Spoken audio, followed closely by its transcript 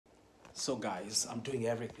So guys, I'm doing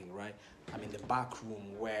everything, right? I'm in the back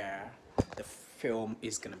room where the film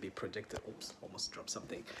is gonna be projected. Oops, almost dropped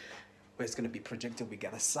something. Where it's gonna be projected. We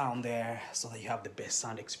got a sound there so that you have the best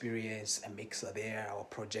sound experience, a mixer there or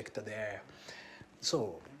projector there.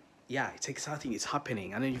 So yeah, it's exciting, it's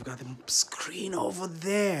happening. And then you've got the screen over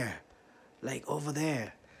there, like over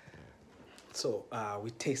there. So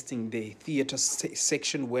we're testing the theater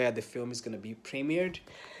section where the film is gonna be premiered.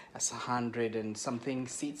 That's 100 and something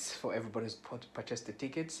seats for everybody who's purchased the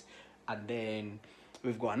tickets. And then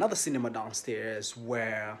we've got another cinema downstairs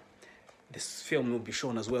where this film will be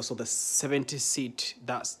shown as well. So the 70 seat,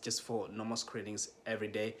 that's just for normal screenings every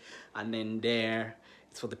day. And then there,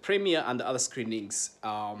 it's for the premiere and the other screenings.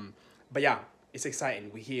 But yeah, it's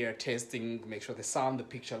exciting. We're here testing, make sure the sound, the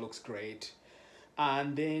picture looks great.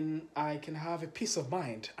 And then I can have a peace of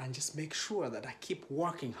mind and just make sure that I keep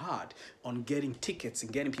working hard on getting tickets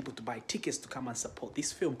and getting people to buy tickets to come and support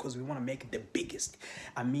this film, because we want to make it the biggest.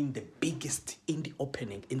 I mean, the biggest indie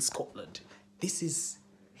opening in Scotland. This is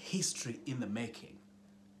history in the making,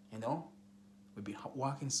 you know? We've been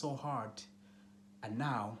working so hard, and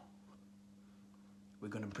now we're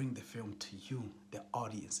going to bring the film to you, the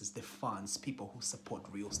audiences, the fans, people who support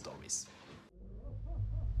real stories.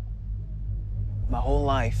 My whole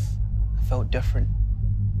life, I felt different.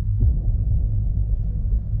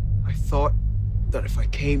 I thought that if I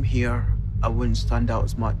came here, I wouldn't stand out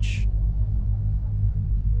as much.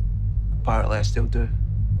 Apparently, I still do.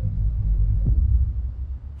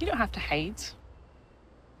 You don't have to hate.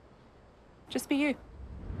 Just be you.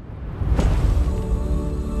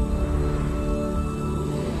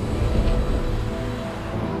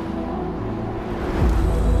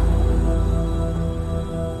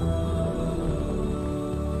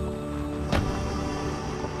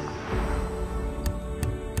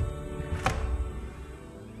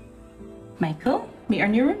 Michael, meet our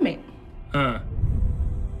new roommate.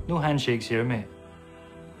 No handshakes here, mate.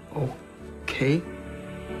 Okay.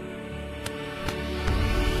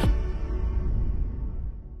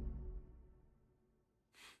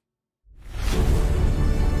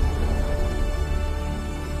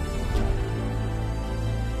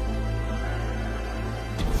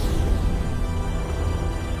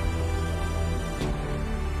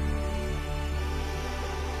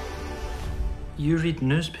 You read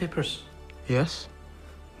newspapers? Yes?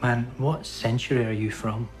 Man, what century are you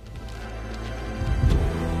from?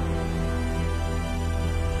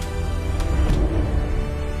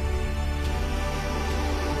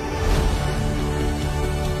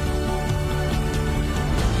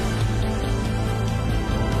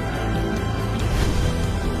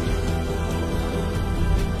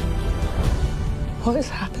 What has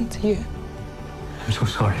happened to you? I'm so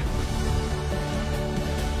sorry.